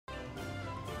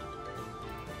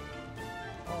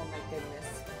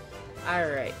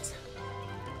Alright.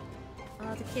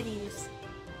 Oh, the kitties.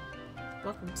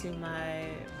 Welcome to my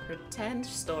pretend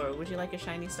store. Would you like a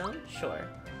shiny stone? Sure.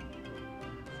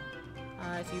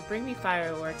 If you bring me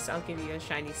fireworks, I'll give you a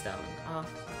shiny stone. Oh,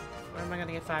 where am I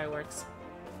gonna get fireworks?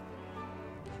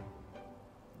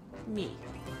 Me.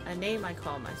 A name I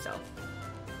call myself.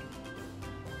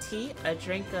 Tea, a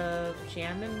drink of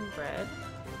jam and bread.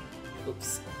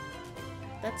 Oops.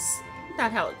 That's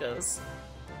not how it goes.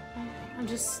 I'm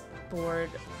just bored.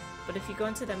 But if you go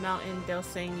into the mountain, they'll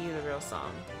sing you the real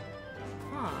song.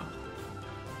 Huh.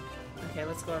 Okay,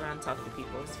 let's go around and talk to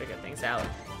people. Let's figure things out.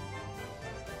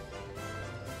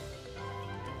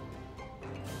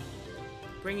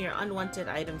 Bring your unwanted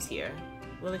items here.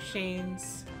 We'll exchange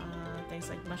things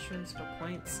like mushrooms for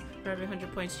points. For every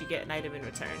 100 points, you get an item in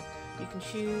return. You can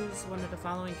choose one of the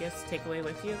following gifts to take away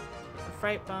with you. A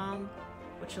fright bomb,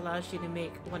 which allows you to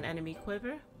make one enemy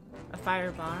quiver. A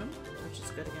fire bomb, which is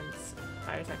good against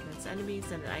fire attack against enemies.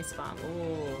 And an ice bomb.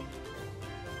 Ooh.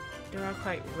 They're all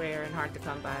quite rare and hard to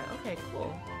come by. Okay,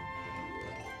 cool.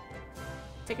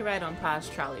 Take a ride on Pa's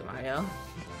trolley, Mario.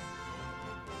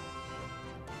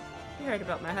 You heard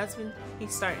about my husband?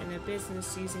 He's starting a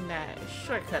business using that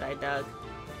shortcut I dug.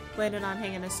 Planning on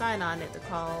hanging a sign on it to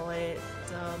call it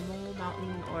Mole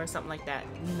Mountain or something like that.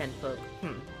 Menfolk.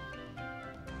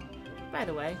 By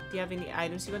the way, do you have any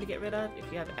items you want to get rid of?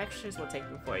 If you have extras, we'll take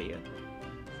them for you.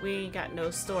 We ain't got no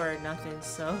store or nothing,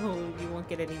 so you won't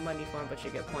get any money for them, but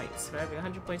you get points. For every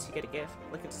 100 points, you get a gift.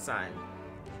 Look at the sign.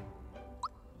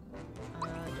 Do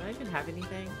I even have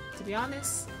anything? To be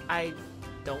honest, I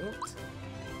don't.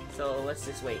 So let's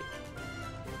just wait.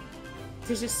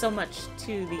 There's just so much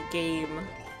to the game.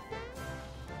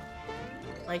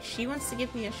 Like, she wants to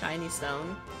give me a shiny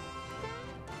stone.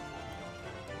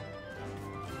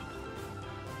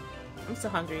 I'm so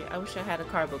hungry. I wish I had a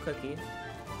carbo cookie.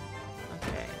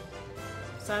 Okay.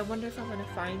 So I wonder if I'm gonna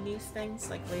find these things,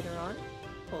 like, later on.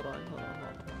 Hold on.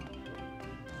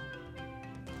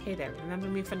 Hey there, remember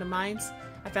me from the mines?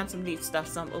 I found some neat stuff,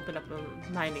 so I'm opening up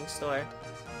a mining store.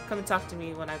 Come and talk to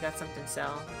me when I've got something to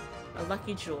sell. A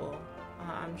lucky jewel.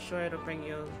 I'm sure it'll bring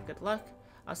you good luck.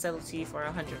 I'll sell it to you for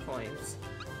 100 coins.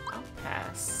 I'll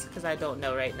pass, because I don't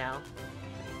know right now.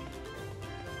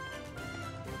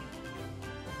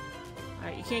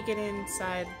 Alright, you can't get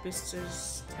inside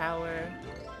Booster's tower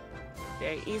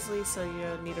very easily, so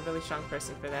you'll need a really strong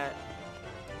person for that.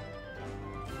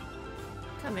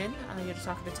 Come in. You're just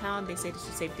talking to town. They say that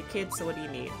you saved the kids, so what do you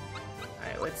need?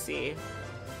 Alright, let's see.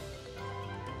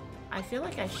 I feel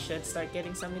like I should start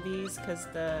getting some of these, because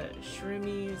the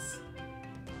shroomies...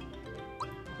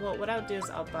 Well, what I'll do is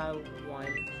I'll buy one.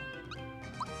 And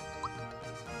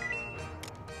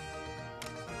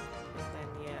then,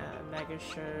 yeah, mega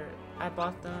shirt. I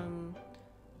bought them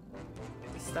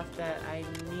the stuff that I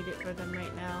needed for them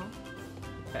right now.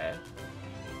 Okay.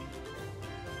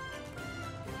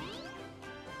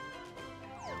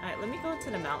 Alright, let me go into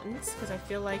the mountains, because I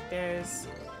feel like there's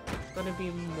gonna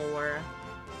be more.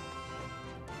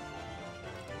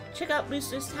 Check out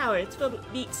Booster's Tower, it's filled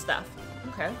with neat stuff.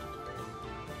 Okay.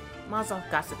 Ma's off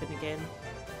gossiping again.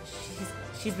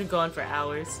 She's been going for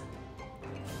hours.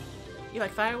 You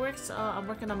like fireworks? I'm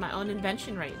working on my own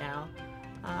invention right now.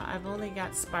 I've only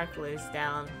got sparklers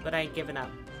down, but I ain't giving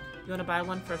up. You wanna buy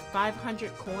one for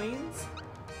 500 coins?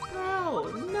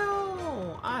 Bro,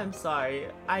 no! I'm sorry.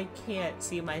 I can't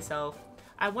see myself.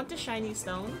 I want the shiny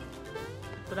stone,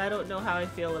 but I don't know how I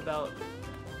feel about...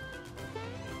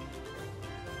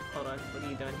 Hold on, what are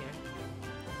you doing here?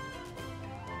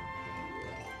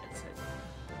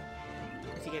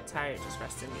 If you get tired, just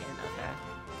rest in the inn. Okay.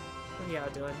 What are y'all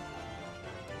doing?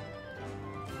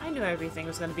 I knew everything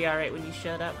was gonna be alright when you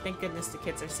showed up. Thank goodness the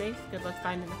kids are safe. Good luck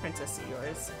finding the princess of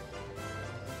yours.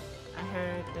 I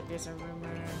heard that there's a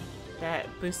rumor that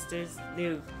Booster's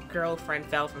new girlfriend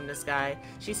fell from the sky.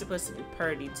 She's supposed to be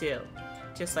purdy too,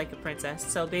 just like a princess.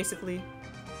 So basically...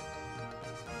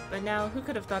 But now, who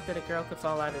could have thought that a girl could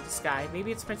fall out of the sky? Maybe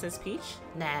it's Princess Peach?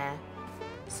 Nah.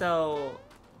 So,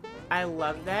 I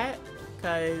love that,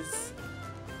 because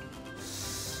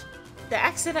the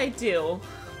accent I do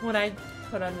when I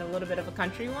put on a little bit of a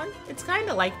country one, it's kind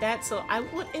of like that, so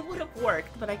it would have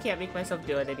worked, but I can't make myself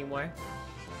do it anymore.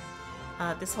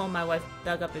 This hole my wife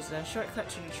dug up is a shortcut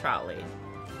to the trolley.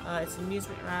 It's an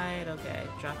amusement ride. Okay,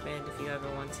 drop in if you ever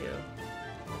want to.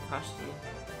 It'll cost you.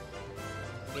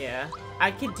 Yeah,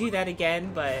 I could do that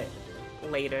again, but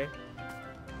later.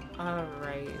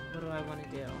 Alright, what do I want to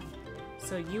do?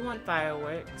 So you want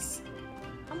fireworks.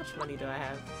 How much money do I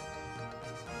have?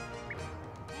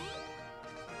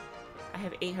 I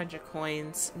have 800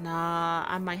 coins. Nah,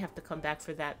 I might have to come back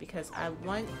for that because I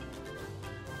want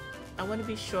I want to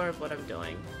be sure of what I'm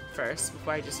doing first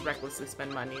before I just recklessly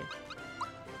spend money.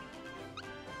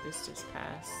 Boosters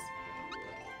pass.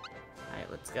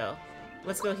 Alright, let's go.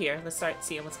 Let's go here. Let's start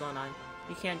seeing what's going on.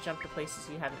 You can't jump to places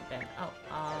you haven't been. Oh,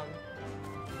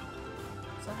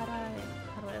 so how do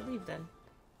I leave then?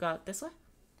 Go out this way?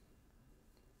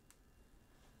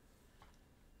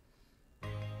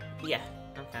 Yeah,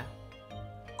 okay.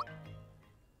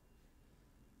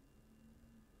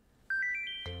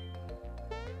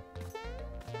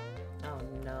 Oh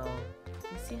no.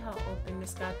 You see how open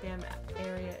this goddamn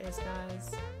area is,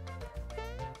 guys?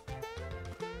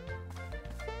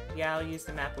 Yeah, I'll use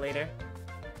the map later.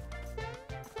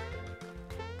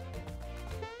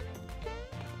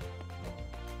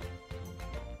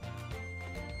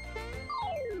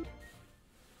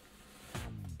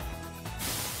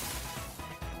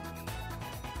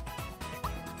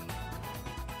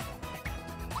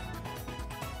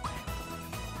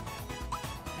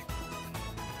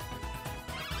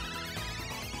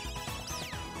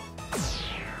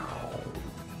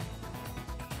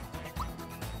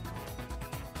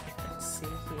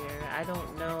 I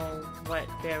don't know what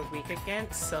they're weak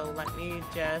against, so let me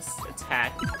just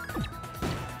attack.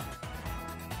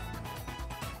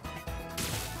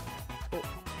 Oh.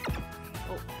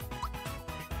 Oh.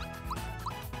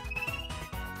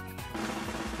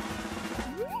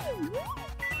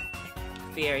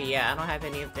 Fear, yeah, I don't have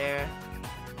any of their...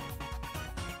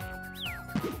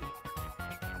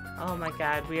 Oh my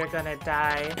god, we are gonna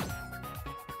die.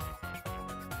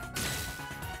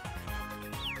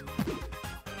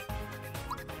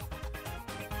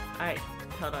 Alright,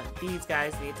 hold on. These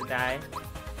guys need to die.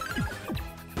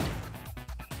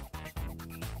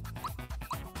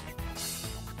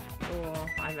 Oh,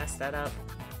 I messed that up.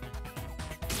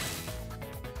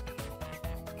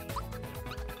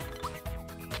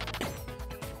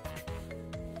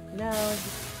 No,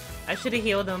 I should have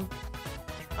healed him.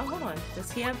 Oh, hold on.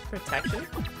 Does he have protection?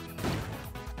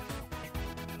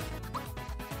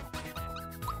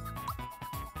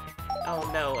 Oh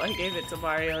no, I gave it to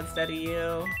Mario instead of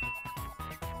you.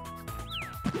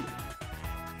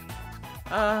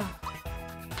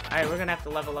 Alright, we're gonna have to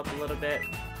level up a little bit.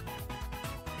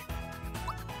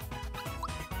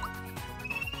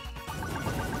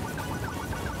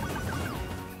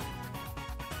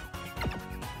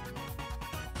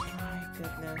 My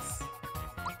goodness.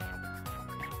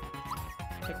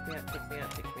 Pick me up, pick me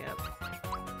up, pick me up.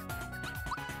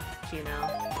 Gino.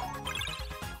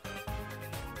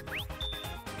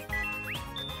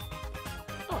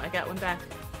 Oh, I got one back.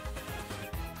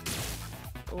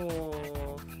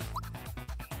 Oh.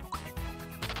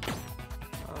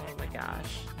 Oh my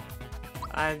gosh.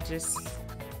 I'm just...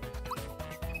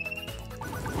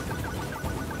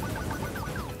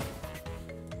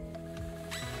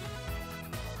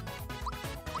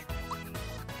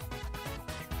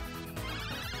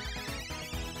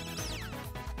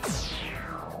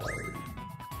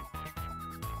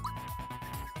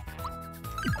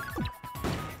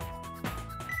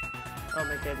 Oh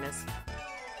my goodness.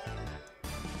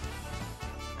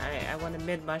 Alright, I want a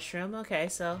mid-mushroom. Okay,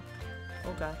 so...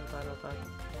 Oh god, oh god, oh god.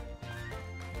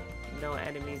 No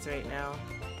enemies right now.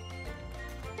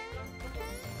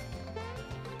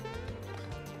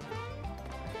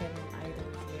 Hidden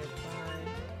items nearby.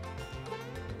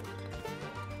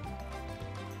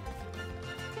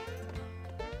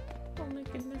 Oh my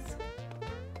goodness.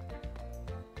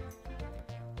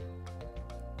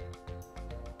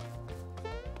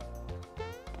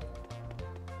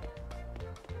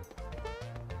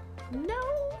 No!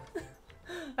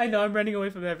 I know, I'm running away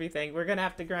from everything. We're gonna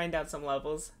have to grind out some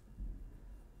levels.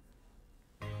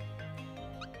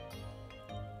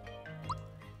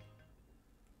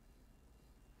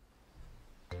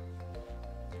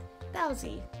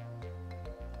 Bowsy.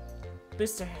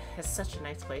 Booster has such a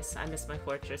nice place. I miss my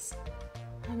fortress.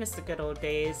 I miss the good old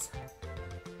days.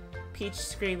 Peach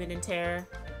screaming in terror.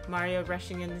 Mario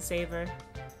rushing in to save her.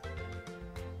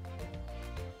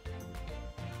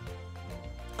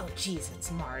 Oh jeez,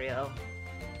 it's Mario.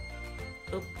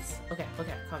 Oops. Okay,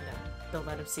 okay, calm down. Don't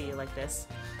let him see you like this.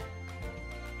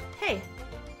 Hey,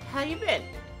 how you been?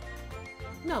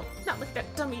 No, not like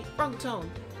that dummy. Wrong tone.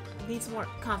 Needs more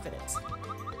confidence.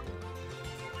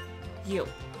 You,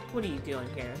 what are you doing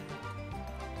here?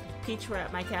 If Peach were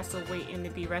at my castle waiting to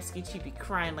be rescued, she'd be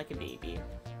crying like a baby.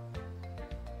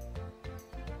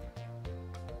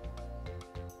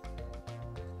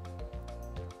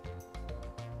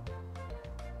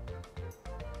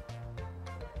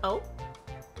 Oh?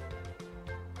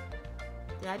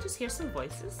 Did I just hear some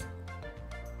voices?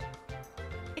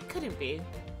 It couldn't be.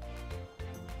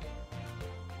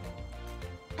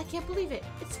 I can't believe it.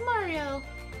 It's Mario!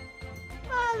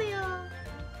 Mario!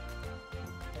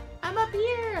 I'm up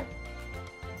here!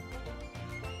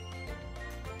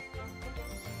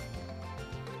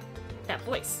 That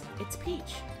voice. It's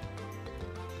Peach.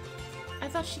 I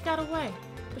thought she got away,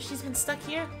 but she's been stuck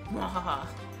here? Mwahaha.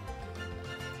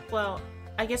 Well,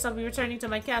 I guess I'll be returning to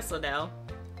my castle now.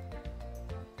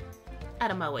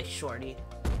 Out of my way, shorty.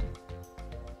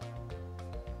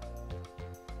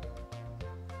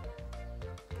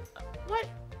 What?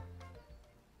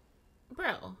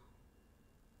 Bro.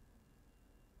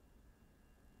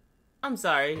 I'm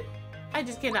sorry. I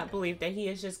just cannot believe that he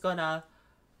is just gonna...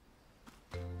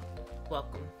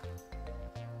 Welcome.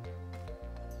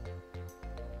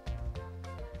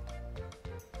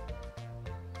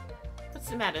 What's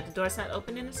the matter? The door's not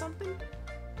opening or something?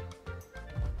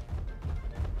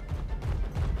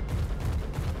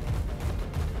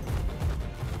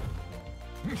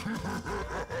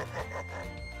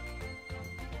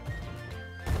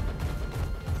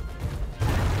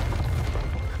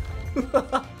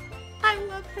 I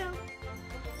love him.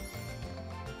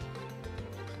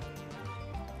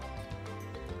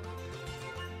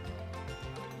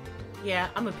 Yeah,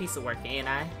 I'm a piece of work, ain't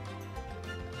I?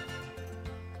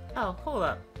 Oh, hold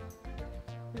up.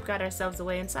 We've got ourselves a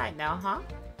way inside now, huh?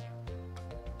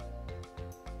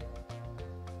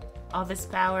 All this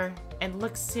power, and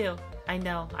looks too. I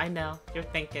know, you're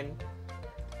thinking.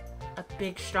 A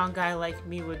big, strong guy like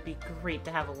me would be great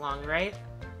to have along, right?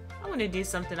 I want to do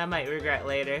something I might regret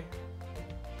later.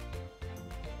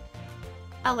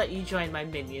 I'll let you join my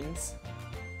minions.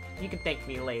 You can thank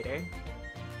me later.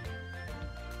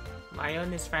 Mario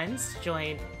and his friends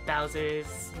joined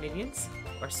Bowser's minions,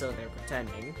 or so they're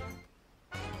pretending.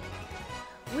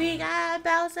 We got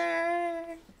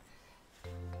Bowser!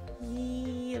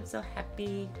 Yee, I'm so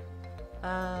happy.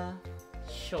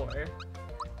 Sure.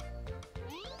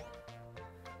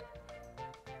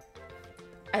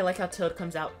 I like how Toad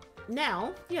comes out.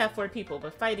 Now, you have 4 people,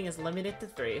 but fighting is limited to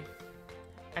 3.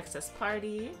 Access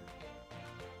party.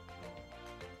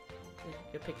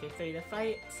 You pick your 3 to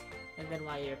fight, and then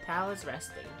while your pal is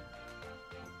resting.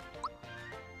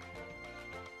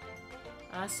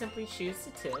 Simply choose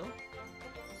the 2.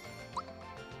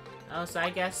 Oh, so I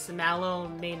guess Mallow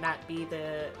may not be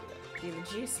the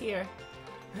juice here.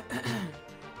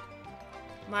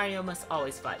 Mario must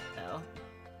always fight, though.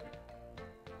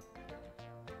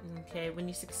 Okay, when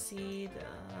you succeed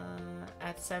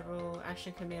at several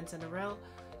action commands in a row,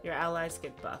 your allies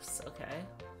get buffs. Okay.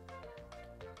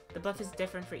 The buff is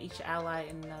different for each ally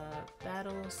in the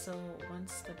battle, so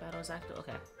once the battle is active...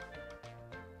 Okay.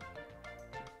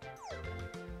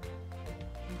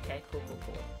 Okay, cool.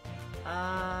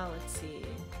 Let's see.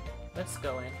 Let's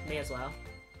go in. May as well.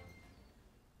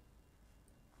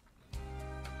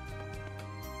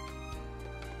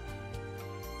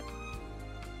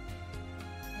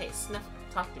 Hey, Snuff,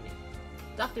 talk to me.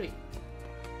 Talk to me.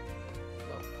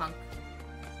 Little punk.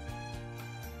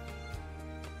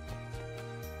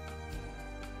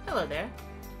 Hello there.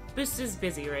 Boost is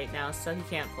busy right now, so he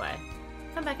can't play.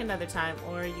 Come back another time,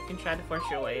 or you can try to force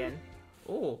your way in.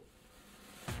 Ooh.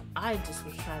 I just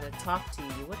was trying to talk to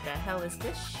you. What the hell is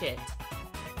this shit?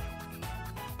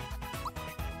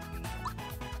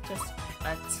 Just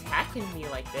attacking me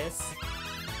like this.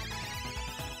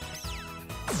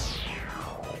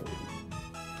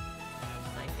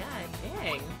 My god,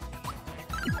 dang.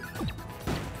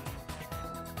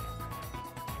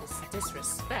 This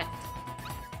disrespect.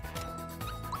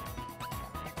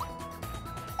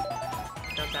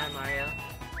 Don't die, Mario.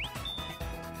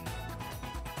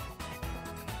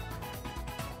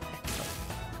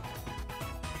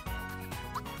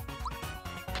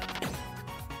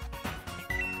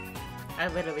 I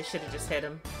literally should have just hit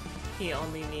him. He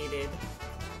only needed...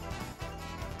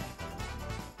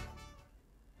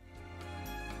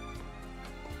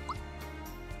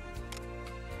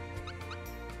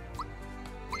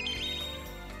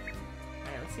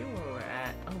 Alright, let's see where we're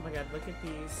at. Oh my god, look at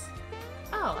these.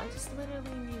 Oh, I just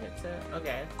literally needed to...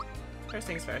 Okay. First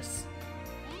things first.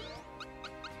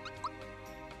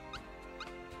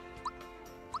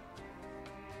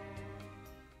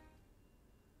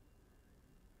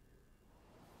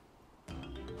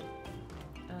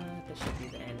 This should be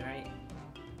the end, right?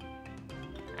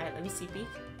 Alright, let me see, peek.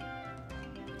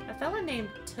 A fella named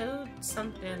Toad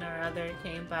something or other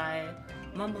came by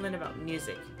mumbling about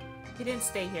music. He didn't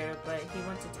stay here, but he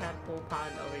went to Tadpole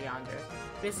Pond over yonder.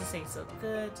 Business ain't so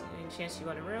good. Any chance you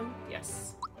want a room?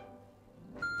 Yes.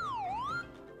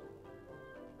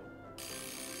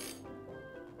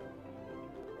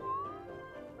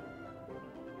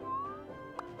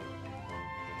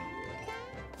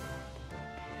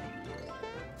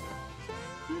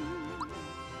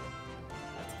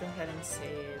 ahead and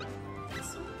save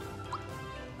this one.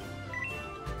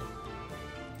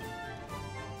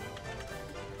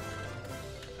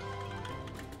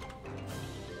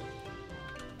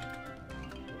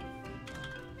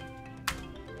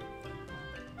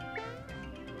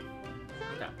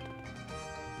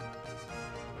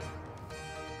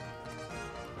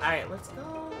 Alright, let's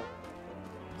go.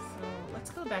 So,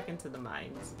 let's go back into the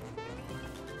mines.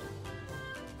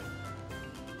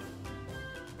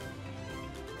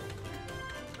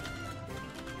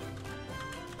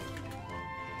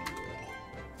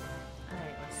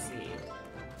 Alright, let's see.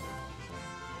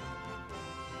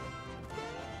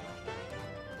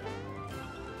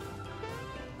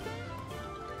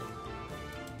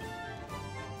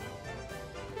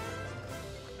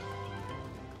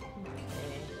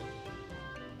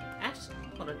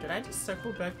 Hold on, did I just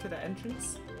circle back to the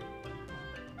entrance?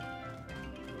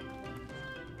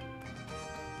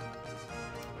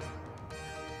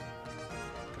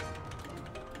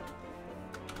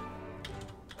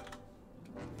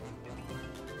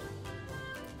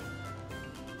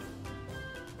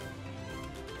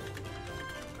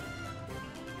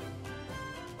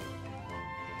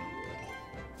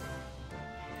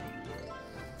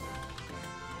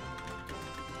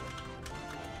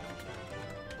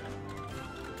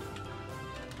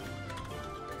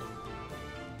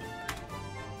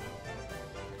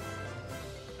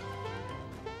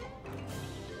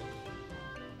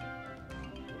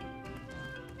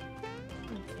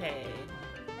 Okay.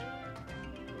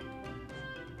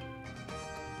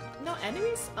 No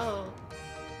enemies? Oh.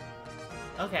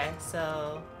 Okay,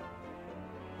 so...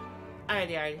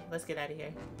 Alrighty, let's get out of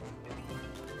here.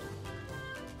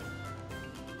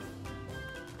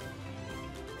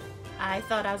 I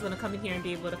thought I was gonna come in here and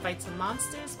be able to fight some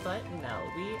monsters, but no,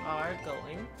 we are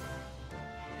going.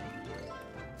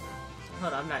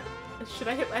 Hold on, I'm not... Should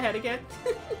I hit my head again?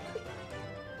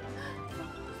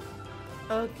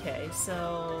 Okay,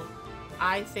 so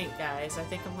I think, guys, I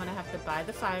think I'm gonna have to buy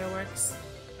the fireworks.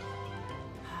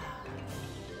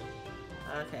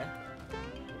 Okay.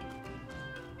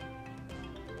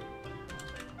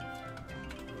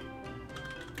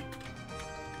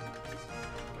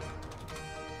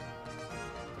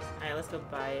 Alright, let's go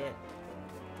buy it.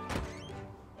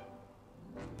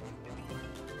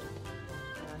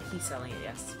 He's selling it,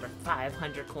 yes, for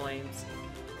 500 coins.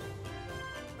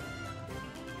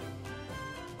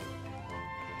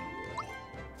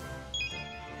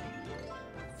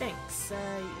 Thanks.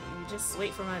 You just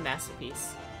wait for my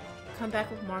masterpiece. Come back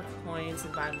with more coins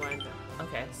and buy more.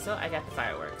 Okay, so I got the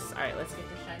fireworks. Alright, let's get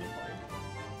the shiny coin.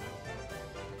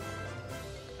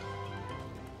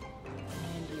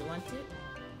 And do you want it?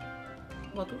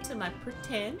 Welcome to my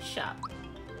pretend shop.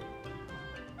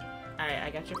 Alright,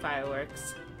 I got your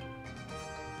fireworks.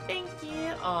 Thank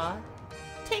you. Aw.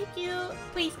 Thank you.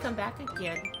 Please come back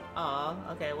again. Aw.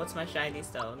 Okay, what's my shiny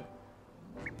stone?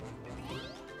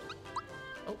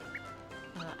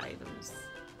 Items.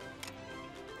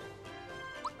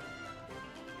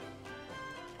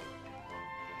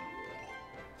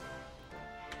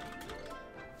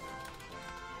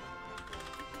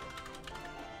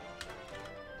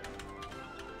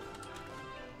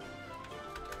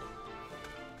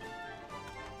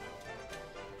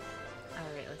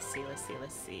 Alright,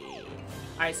 let's see.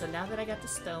 Alright, so now that I got the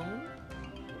stone...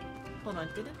 Hold on,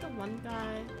 didn't the one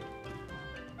guy...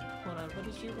 Hold on, what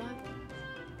did you want?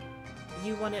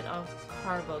 You wanted a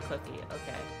carbo cookie,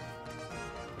 okay.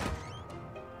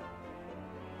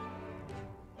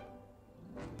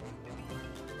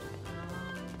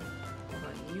 Hold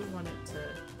on, you wanted to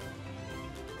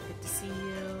get to see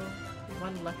you.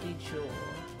 One lucky jewel.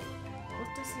 What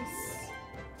does this...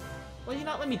 Well, you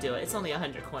know, let me do it. It's only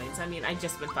 100 coins. I mean, I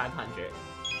just spent 500.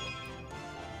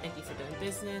 Thank you for doing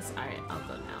business. Alright, I'll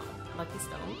go now. Lucky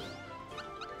stone.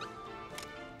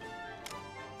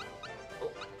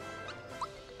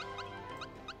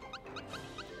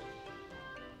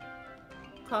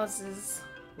 Causes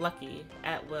lucky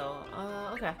at will.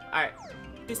 Okay. Alright.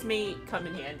 This may come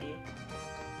in handy.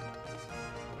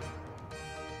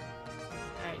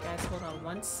 Alright guys, hold on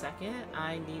one second.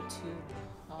 I need to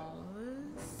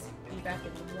pause. Be back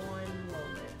in one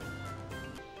moment.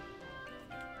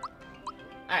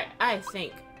 Alright, I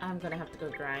think I'm gonna have to go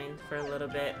grind for a little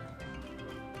bit.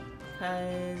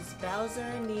 Cause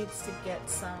Bowser needs to get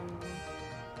some...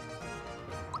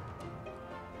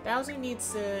 Bowser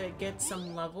needs to get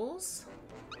some levels.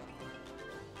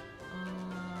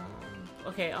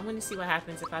 Okay, I'm gonna see what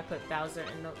happens if I put Bowser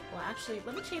in the... Well, actually,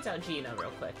 let me change out Gina real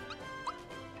quick.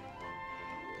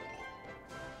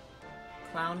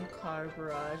 Clown Car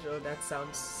Barrage. Oh, that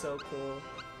sounds so cool.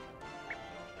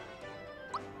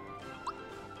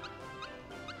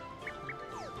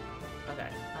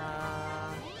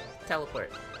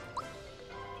 Teleport.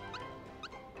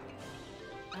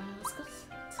 Let's go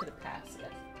to the past,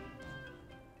 yes.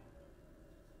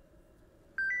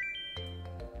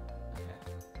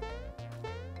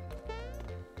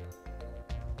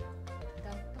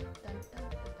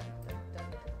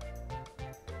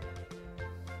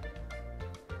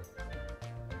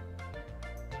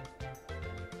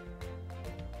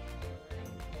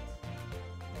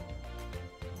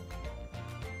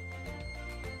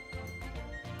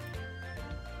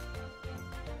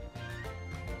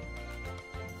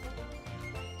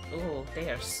 Oh, they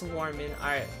are swarming.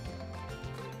 Alright.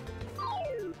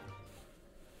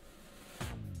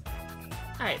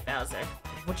 Alright, Bowser.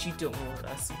 What you doing with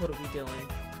us? What are we doing?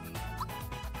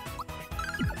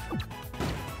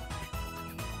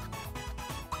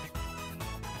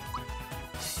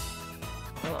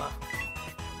 Oh,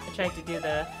 I tried to do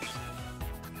the...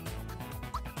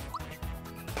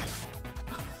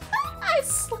 I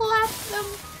slapped them!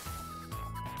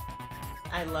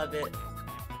 I love it.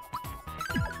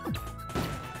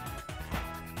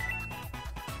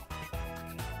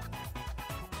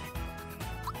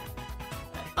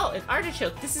 Oh, an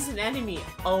artichoke! This is an enemy!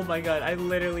 Oh my god, I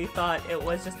literally thought it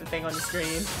was just a thing on the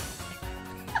screen.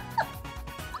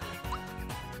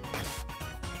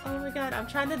 Oh my god, I'm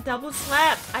trying to double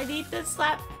slap! I need to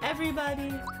slap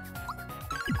everybody!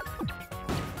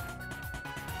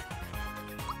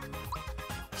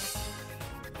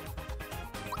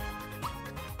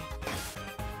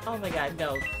 Oh my god,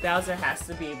 no. Bowser has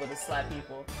to be able to slap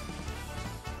people.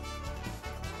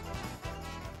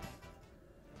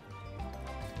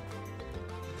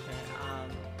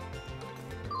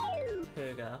 Here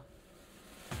we go.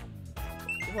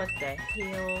 What the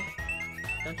hell?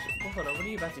 Don't you— well, hold on, what are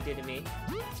you about to do to me?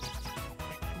 You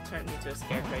turned me into a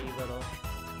scarecrow, you little...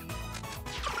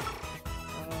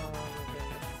 Oh my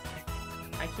goodness.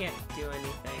 I can't do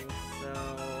anything, so...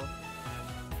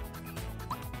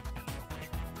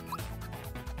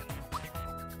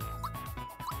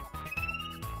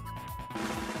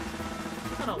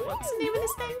 Hold on, what's the name of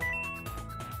this thing?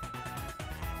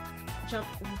 Jump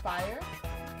and fire?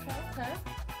 Okay.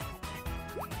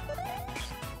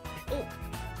 Oh.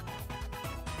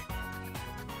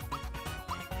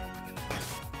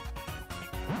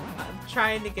 I'm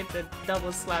trying to get the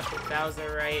double slap with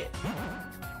Bowser right.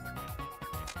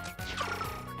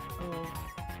 Oh.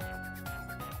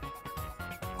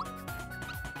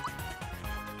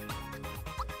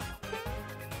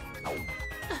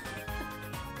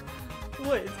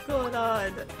 What is going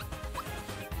on?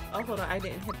 Oh, hold on, I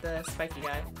didn't hit the spiky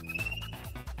guy.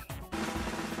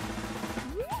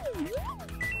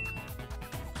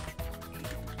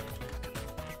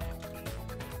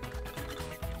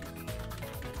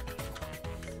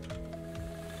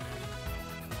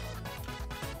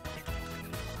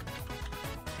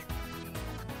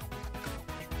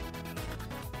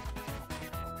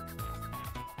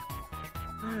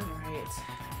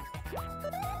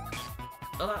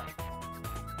 Alright.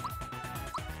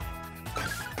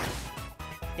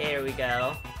 There we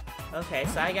go. Okay,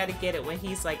 so I gotta get it when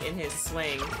he's like in his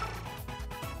swing.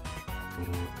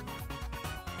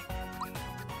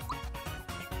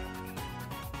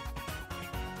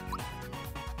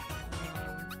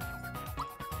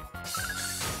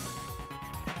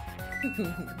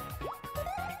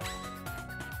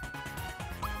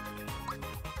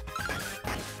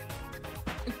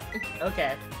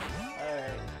 Okay.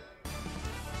 Alright.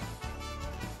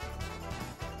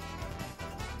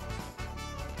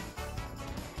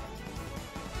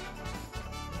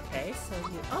 Okay, so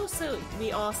you— oh, so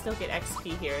we all still get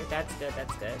XP here. That's good,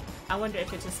 that's good. I wonder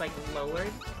if it's just like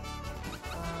lowered.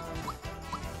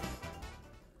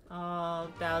 Oh,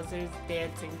 Bowser's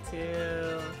dancing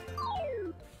too.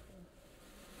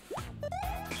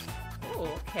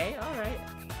 Oh, okay, alright.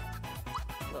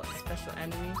 Little special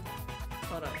enemy.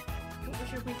 Hold on. What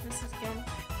was your weaknesses again?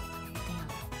 Damn.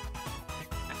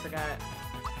 I forgot.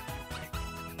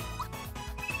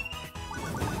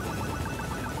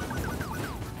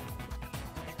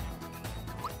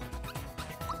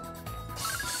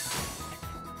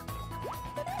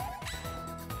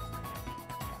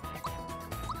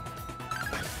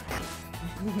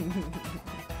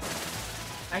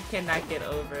 I cannot get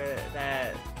over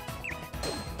that.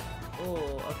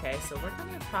 Oh, okay, so we're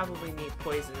gonna probably need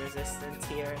poison resistance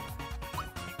here.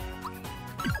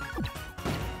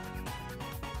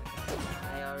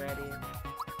 Die already.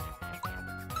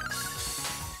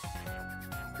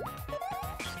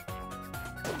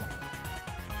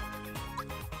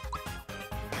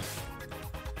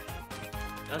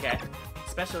 Okay,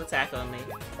 special attack only.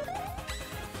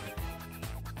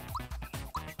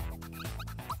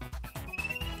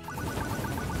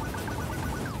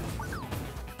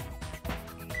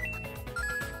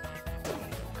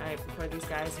 quick before these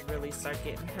guys really start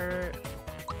getting hurt.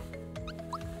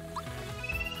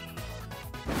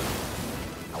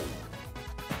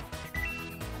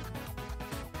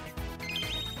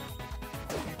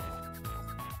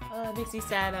 It makes me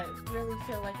sad. I really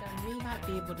feel like I may not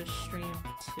be able to stream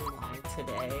too long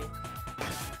today.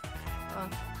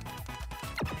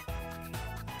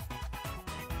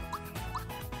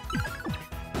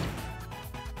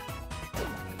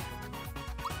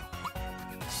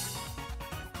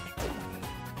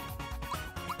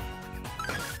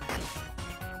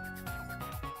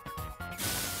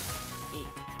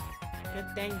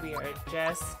 Good thing we are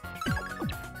just...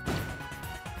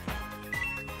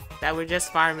 that we're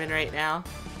just farming right now.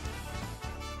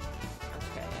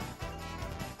 Okay.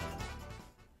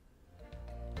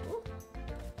 Ooh.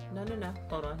 No.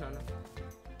 Hold on, no.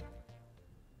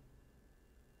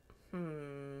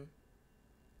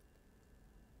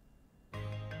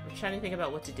 I'm trying to think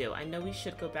about what to do. I know we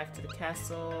should go back to the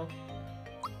castle.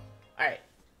 Alright.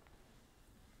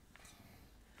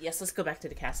 Yes, let's go back to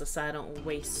the castle so I don't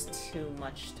waste too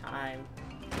much time.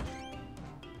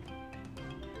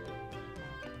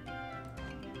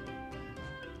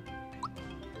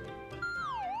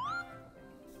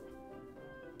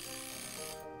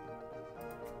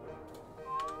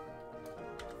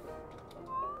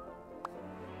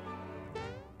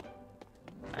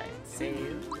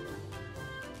 Save.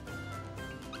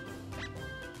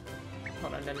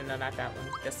 Hold on, no, not that one.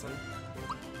 This one.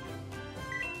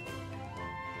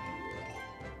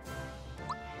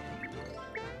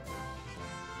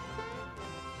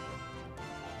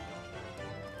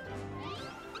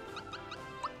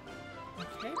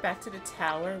 Okay, back to the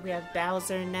tower. We have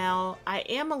Bowser now. I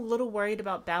am a little worried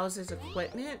about Bowser's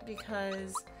equipment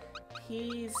because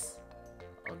he's...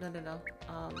 oh, no.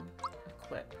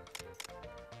 Equip.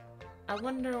 I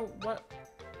wonder what...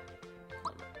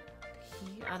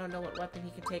 I don't know what weapon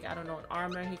he can take. I don't know what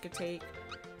armor he could take.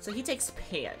 So he takes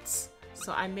pants.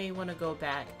 So I may want to go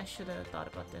back. I should have thought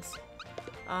about this.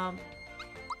 I'm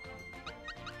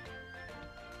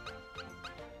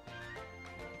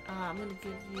going to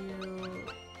give you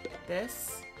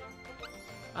this.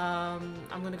 I'm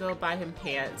going to go buy him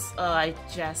pants. Oh, I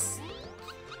just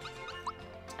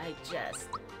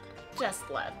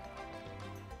left.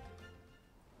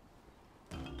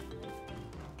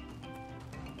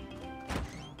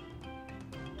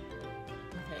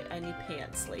 I need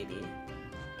pants, lady.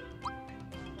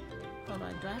 Hold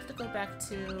on, do I have to go back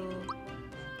to...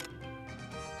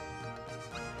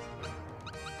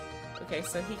 okay,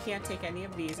 so he can't take any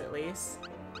of these at least.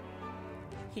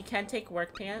 He can take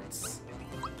work pants.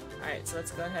 Alright, so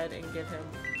let's go ahead and give him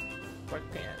work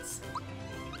pants.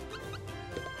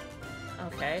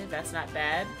 Okay, that's not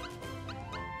bad.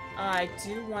 I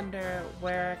do wonder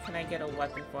where can I get a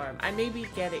weapon for him. I maybe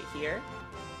get it here.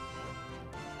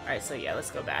 Alright, so yeah,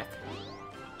 let's go back.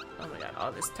 Oh my god,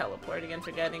 all this teleporting and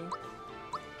forgetting.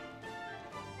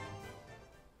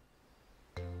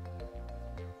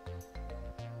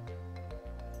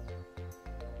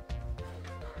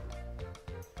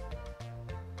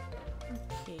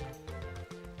 Okay.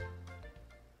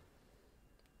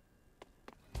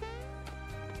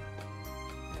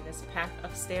 There's a path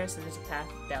upstairs and there's a path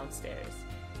downstairs.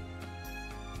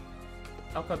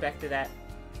 I'll go back to that.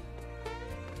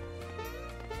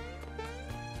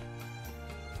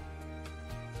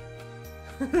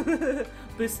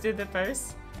 Boosted the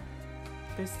first,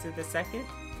 boosted the second,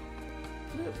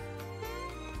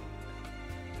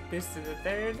 boosted the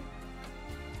third,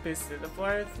 boosted the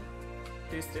fourth,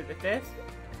 boosted the fifth,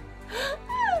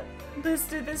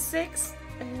 boosted the sixth.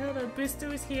 Hold on, Booster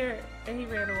was here and he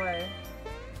ran away.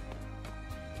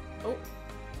 Oh,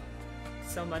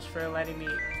 so much for letting me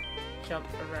jump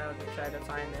around and try to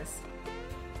find this.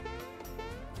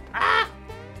 Ah!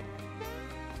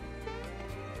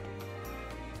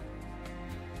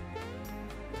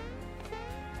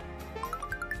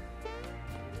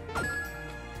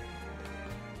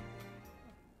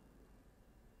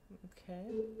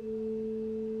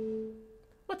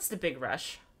 What's the big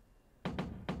rush?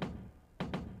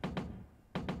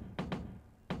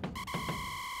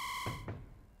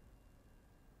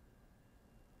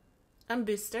 I'm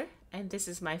Booster, and this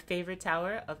is my favorite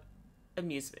tower of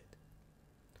amusement.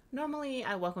 Normally,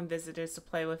 I welcome visitors to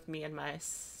play with me and my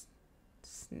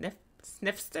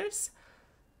sniffsters.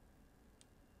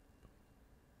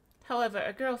 However,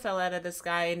 a girl fell out of the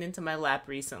sky and into my lap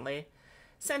recently.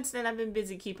 Since then, I've been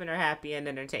busy keeping her happy and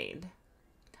entertained.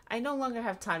 I no longer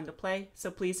have time to play,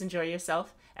 so please enjoy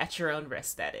yourself at your own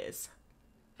risk, that is.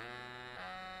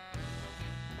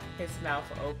 His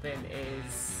mouth open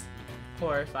is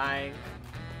horrifying.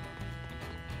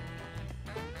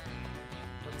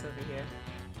 what's over here?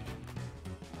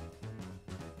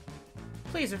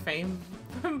 Please refrain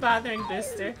from bothering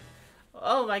Booster.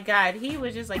 Oh my god, he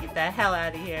was just like, get the hell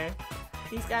out of here.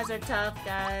 These guys are tough,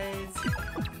 guys.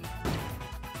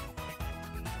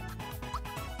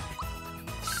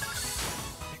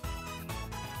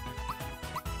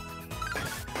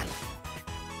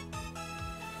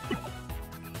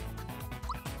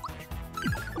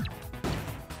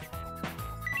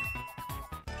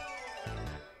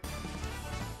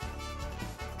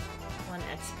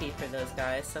 XP for those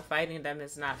guys, so fighting them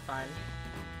is not fun.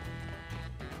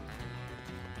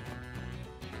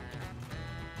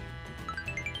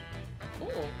 Ooh.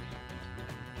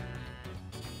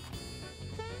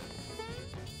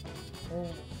 Oh.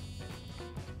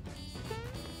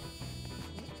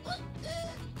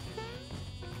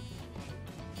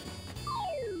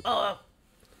 Oh,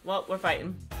 well, we're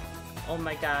fighting. Oh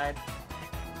my god.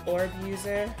 Orb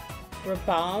user. We're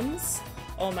bombs?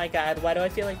 Oh my god, why do I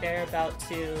feel like they're about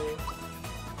to...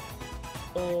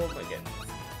 Oh my goodness.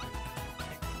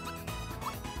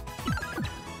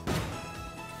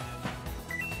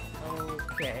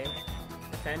 Okay.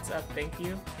 Defense up, thank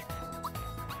you.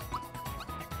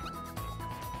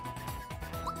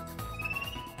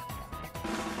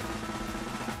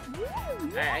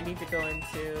 Alright, I need to go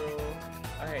into...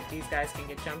 Alright, these guys can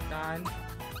get jumped on.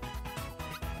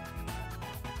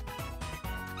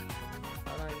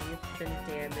 Been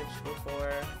damaged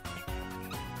before.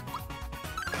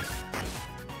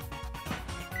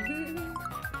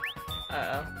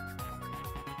 Uh-oh.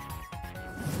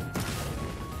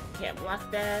 Can't block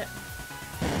that.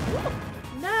 Woo!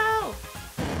 No!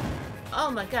 Oh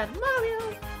my god,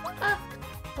 Mario! Ah,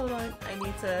 hold on, I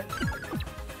need to...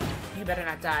 You better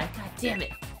not die. God damn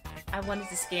it. I wanted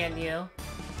to scan you.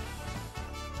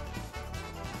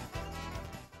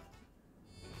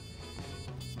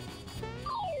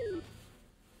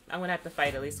 I'm gonna have to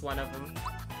fight at least one of them.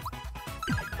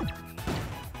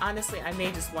 Honestly, I may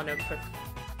just want to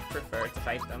prefer to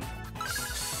fight them.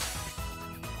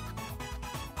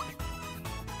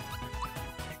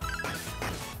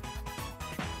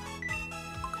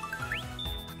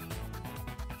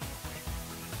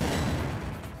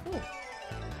 Ooh.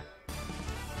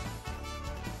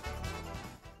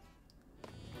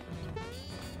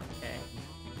 Okay.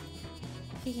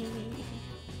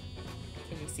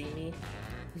 Can you see me?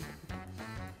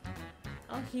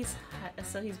 Oh,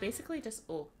 so he's basically just,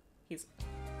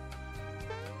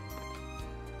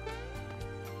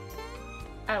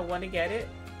 I don't want to get it.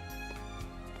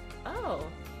 Oh.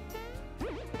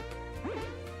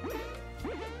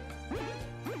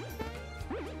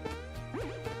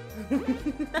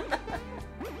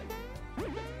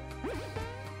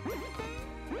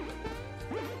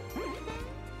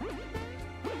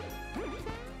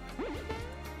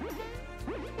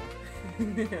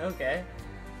 Okay.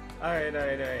 Alright.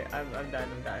 I'm done.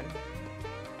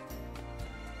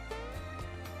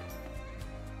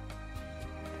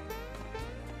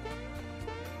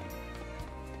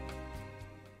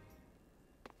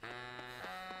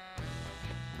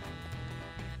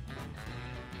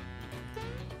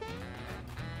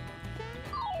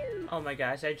 Oh my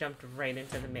gosh, I jumped right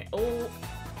into the man. Oh!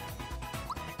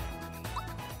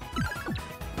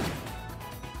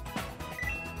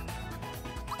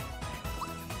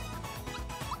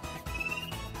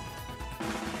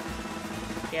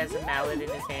 He has a mallet in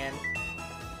his hand.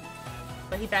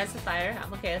 But he dies to fire.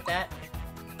 I'm okay with that.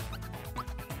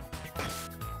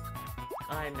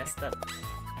 Oh, I messed up.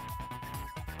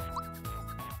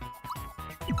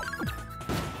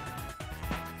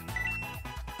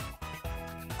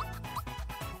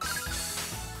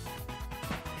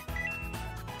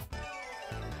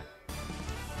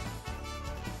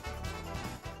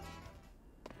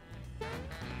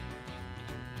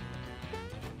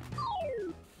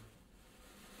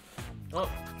 Oh.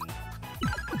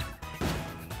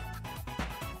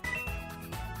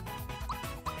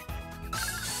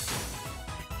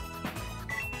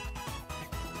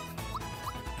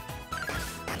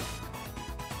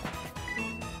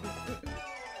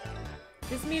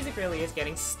 This music really is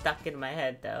getting stuck in my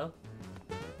head, though.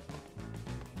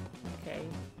 Okay.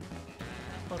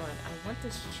 Hold on. I want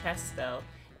this chest, though.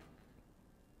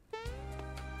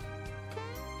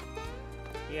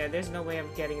 Yeah, there's no way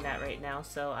I'm getting that right now,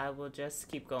 so I will just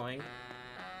keep going.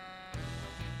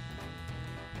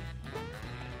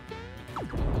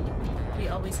 We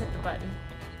always hit the button.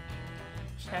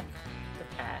 Check the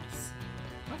pass.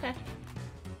 Okay.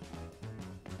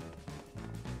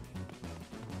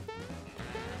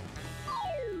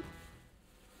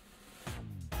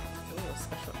 Ooh, a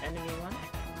special enemy one.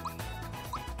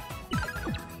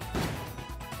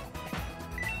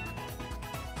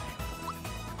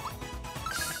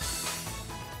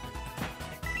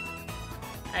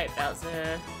 Alright,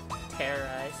 Bowser.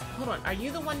 Terrorize. Hold on, are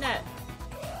you the one that...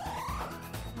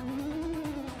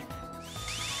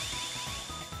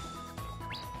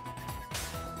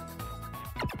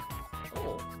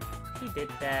 Oh, he did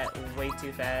that way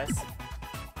too fast.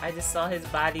 I just saw his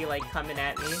body, like, coming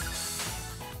at me.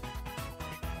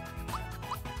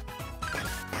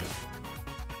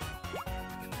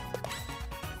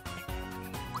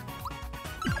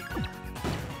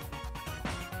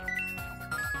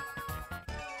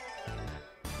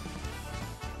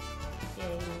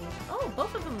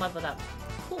 Both of them leveled up.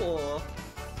 Cool.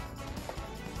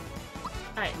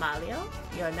 Alright, Mario,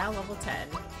 you are now level 10.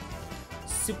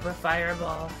 Super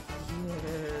Fireball.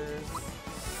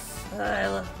 Yes.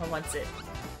 I want it.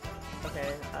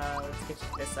 Okay, let's get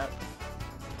this up.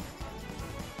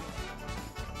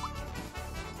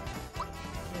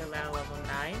 You're now level 9.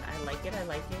 I like it, I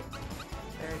like it.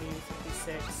 30,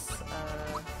 56.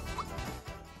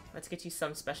 Let's get you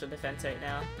some special defense right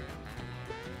now.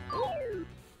 Ooh.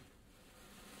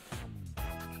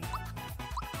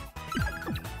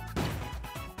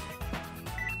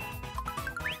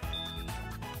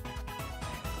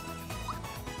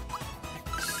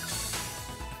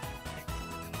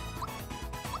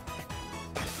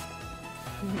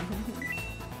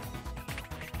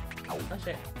 Oh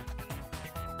shit.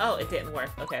 Oh, it didn't work.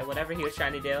 Okay, whatever he was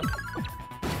trying to do.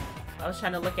 I was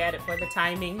trying to look at it for the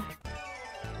timing.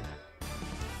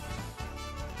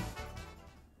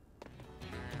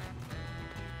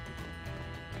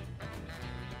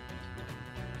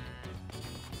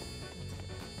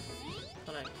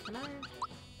 Hold on, can I?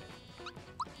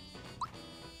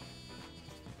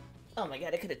 Oh my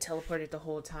god, I could have teleported the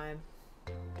whole time.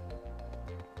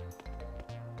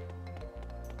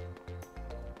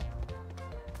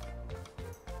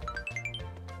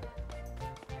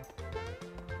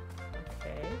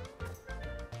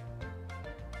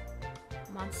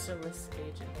 Monsterless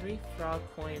agent. 3 frog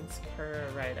coins per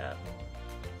write-up.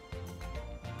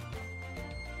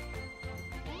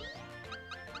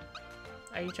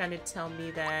 Are you trying to tell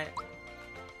me that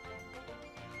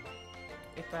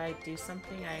if I do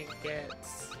something I get...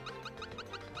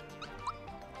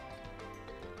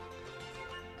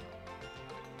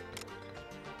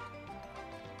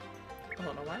 Oh,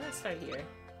 hold on, why did I start here?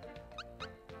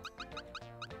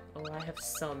 Oh, I have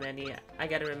so many. I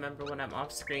gotta remember when I'm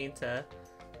off screen to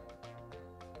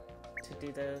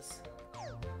do those.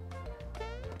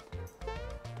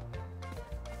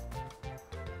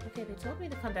 Okay, they told me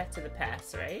to come back to the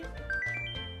past, right?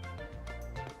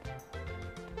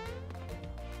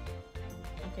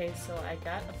 Okay, so I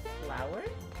got a flower.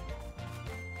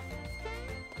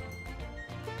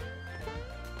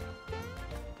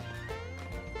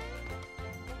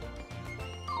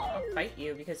 I'll fight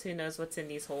you because who knows what's in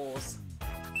these holes.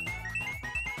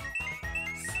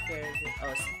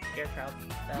 Oh, Scarecrow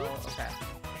fell. Okay.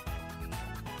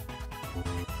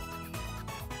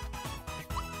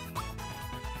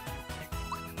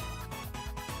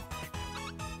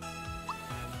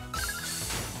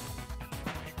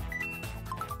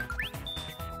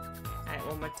 Alright,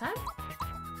 one more time.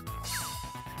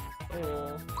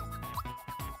 Oh.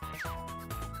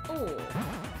 Oh.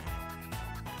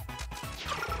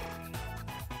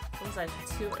 Was I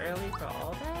too early for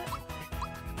all that?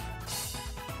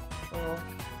 Oh.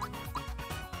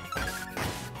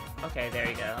 Okay, there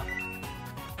you go.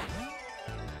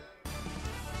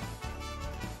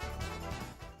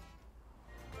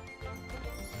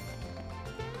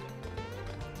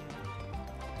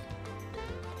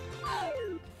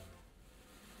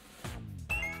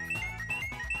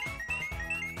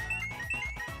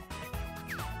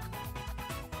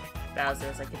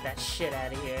 Bowser's like, get that shit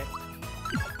out of here.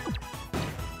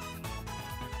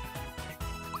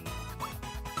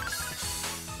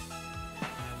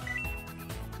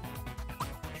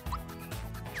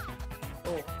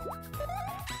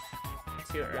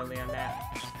 Too early on that.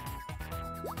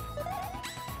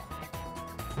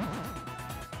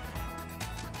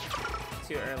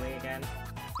 Too early again.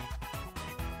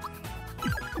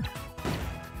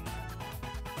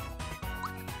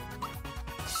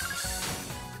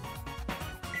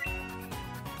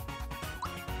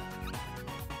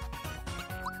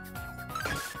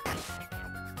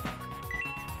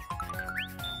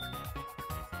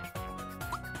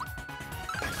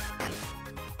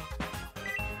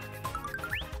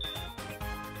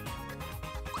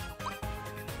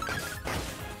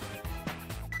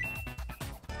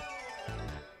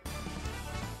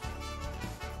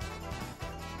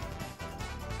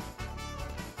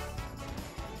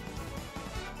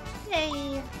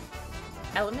 Yay!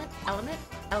 Element, element,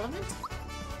 element.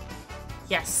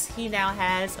 Yes, he now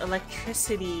has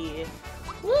electricity.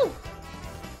 Woo!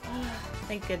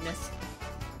 Thank goodness.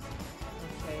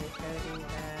 Okay, gotta do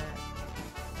that.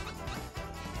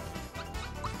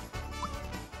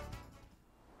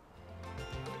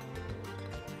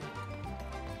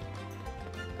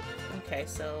 Okay,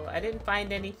 so I didn't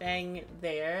find anything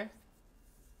there.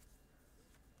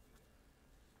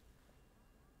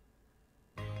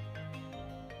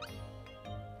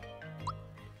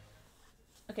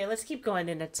 Okay, let's keep going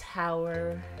in a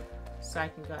tower so I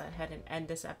can go ahead and end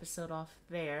this episode off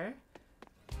there.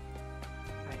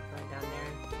 Alright, going down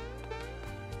there.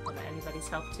 Will anybody's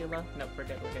health too low? Nope, we're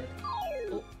good, we're good.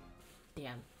 Oh,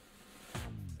 damn.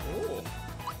 Ooh.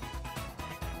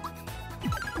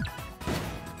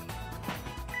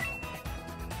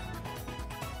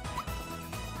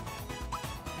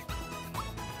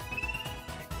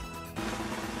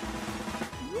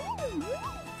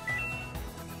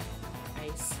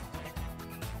 Nice.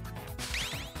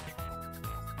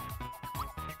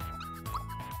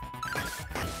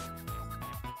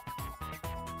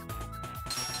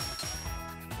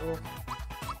 Oh.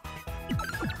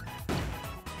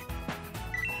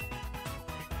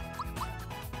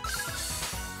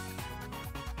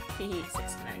 Hehe,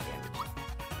 69 damage.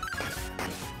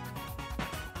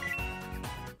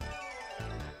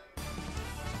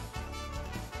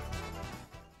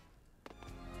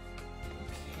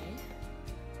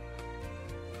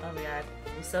 Oh my god.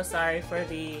 I'm so sorry for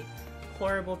the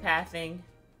horrible pathing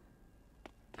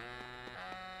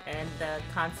and the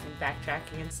constant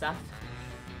backtracking and stuff.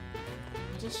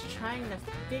 I'm just trying to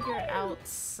figure out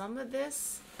some of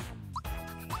this.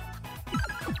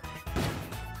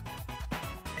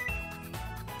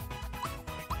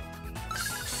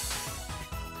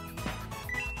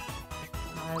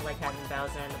 Oh, I like having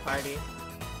Bowser in the party.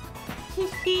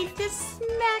 He just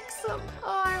smacks him.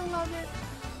 Oh, I love it.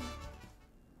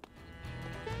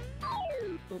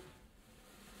 Oop.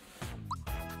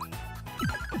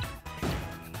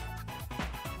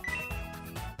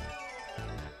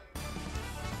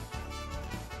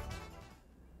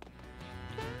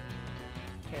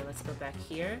 Okay, let's go back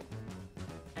here.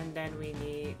 And then we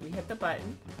hit the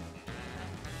button.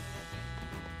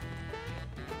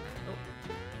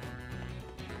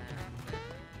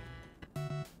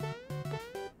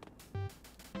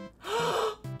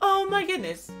 Oh, oh my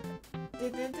goodness.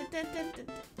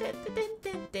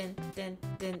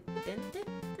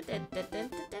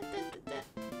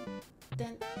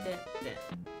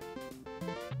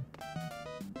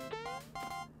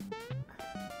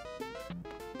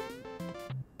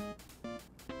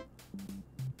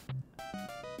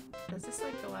 Does this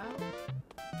like go out?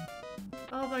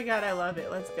 Oh my god, I love it.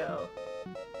 Let's go.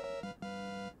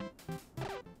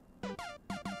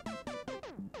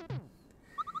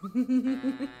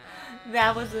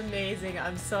 That was amazing.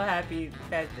 I'm so happy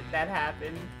that that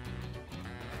happened.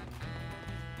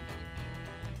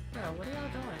 Bro, what are y'all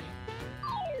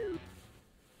doing?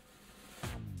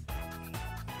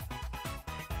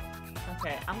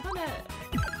 Okay, I'm gonna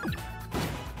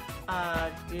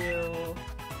do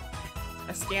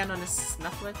a scan on the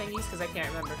snuffler thingies because I can't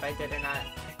remember if I did or not.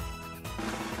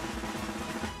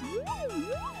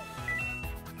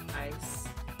 Nice.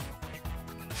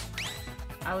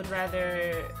 I would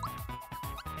rather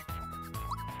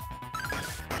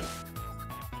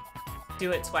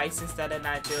do it twice instead of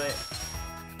not do it.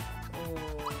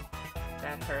 Ooh,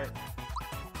 that hurt.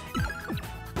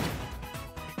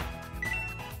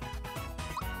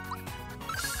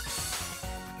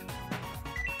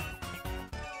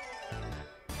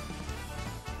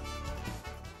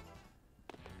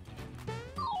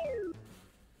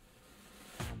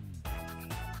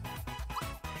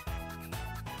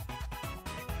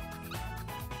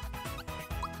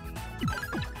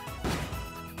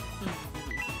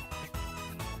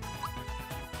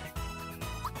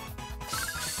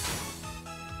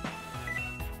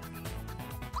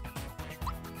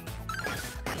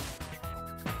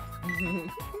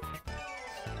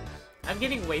 I'm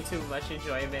getting way too much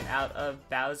enjoyment out of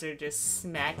Bowser just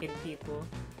smacking people.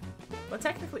 Well,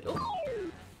 technically, oh.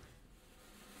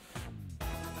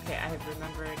 Okay, I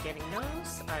remember getting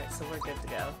those. Alright, so we're good to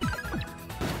go.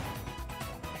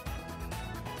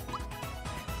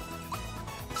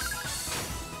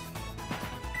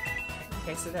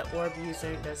 Okay, so that orb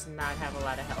user does not have a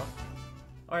lot of health.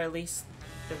 Or at least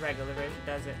the regular version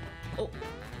doesn't. Oh.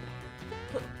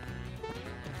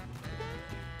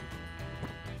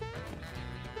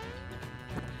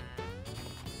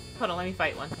 Hold on, let me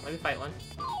fight one. Let me fight one.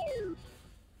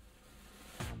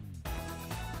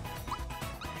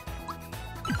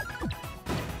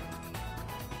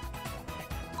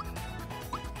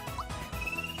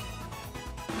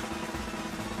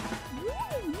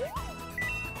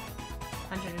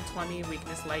 120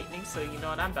 weakness lightning, so you know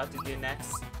what I'm about to do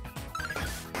next.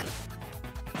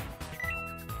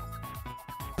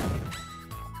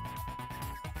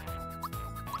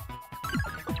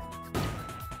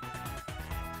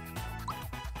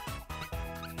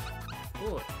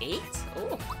 Ooh, 8?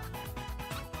 Ooh.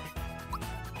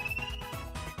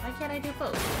 Why can't I do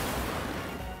both?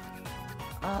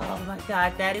 Oh my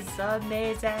god, that is so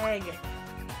amazing!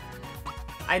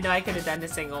 I know I could have done the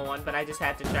single one, but I just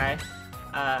had to try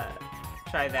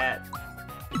that.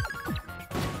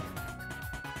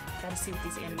 Gotta see what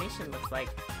this animation looks like.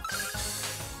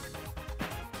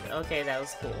 Okay, that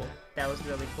was cool. That was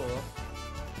really cool.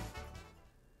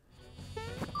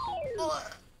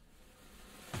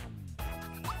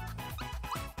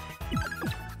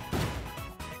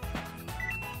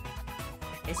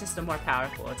 It's just a more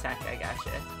powerful attack, I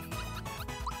gotcha.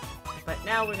 But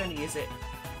now we're gonna use it.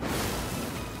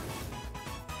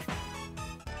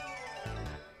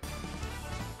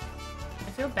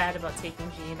 I feel bad about taking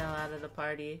Gino out of the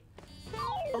party.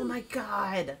 Oh my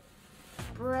god!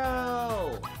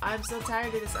 Bro! I'm so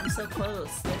tired of this, I'm so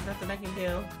close. There's nothing I can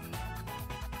do.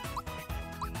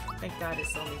 Thank god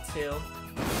it's only 2.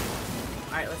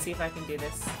 Alright, let's see if I can do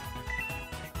this.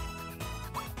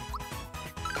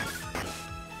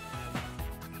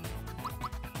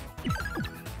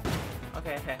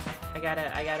 Okay. I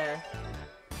gotta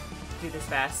do this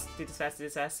fast. Do this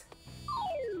fast.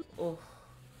 Oh.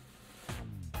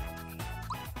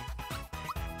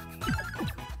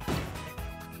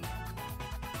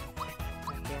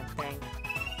 Goddamn thing.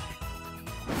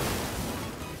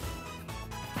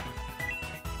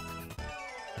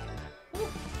 Ooh.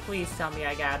 Please tell me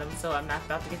I got him so I'm not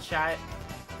about to get shot.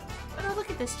 Oh no, look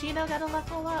at this. Gino got a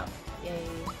level up. Yay.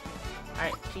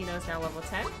 Alright, Gino's now level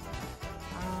 10. 29.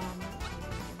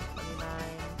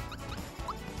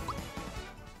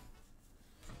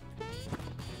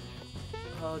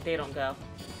 Oh, they don't go.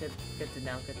 Good to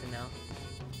know,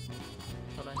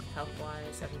 Hold on,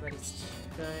 health-wise, everybody's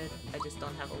good. I just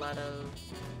don't have a lot of...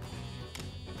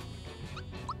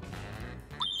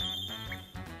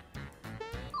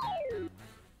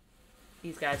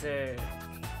 These guys are...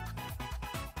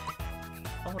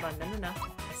 Oh, hold on, no.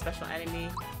 Special enemy.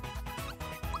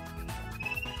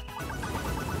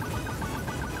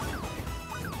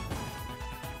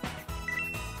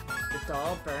 The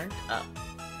doll burned up.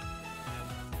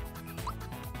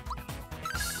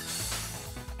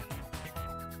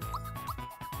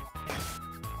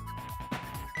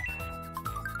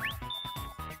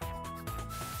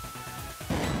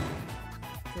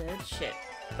 Good shit.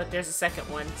 But there's a second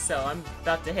one, so I'm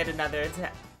about to hit another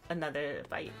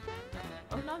fight.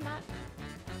 Oh no, not.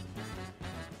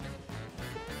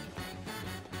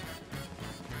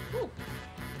 Ooh.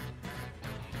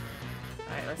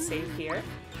 Alright, let's save here.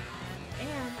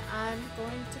 And I'm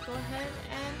going to go ahead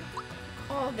and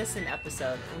call this an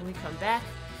episode. When we come back,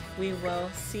 we will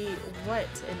see what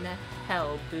in the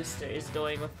hell Booster is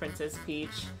doing with Princess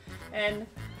Peach. And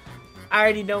I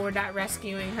already know we're not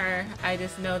rescuing her. I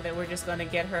just know that we're just gonna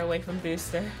get her away from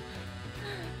Booster.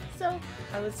 So,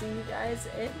 I will see you guys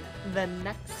in the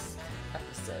next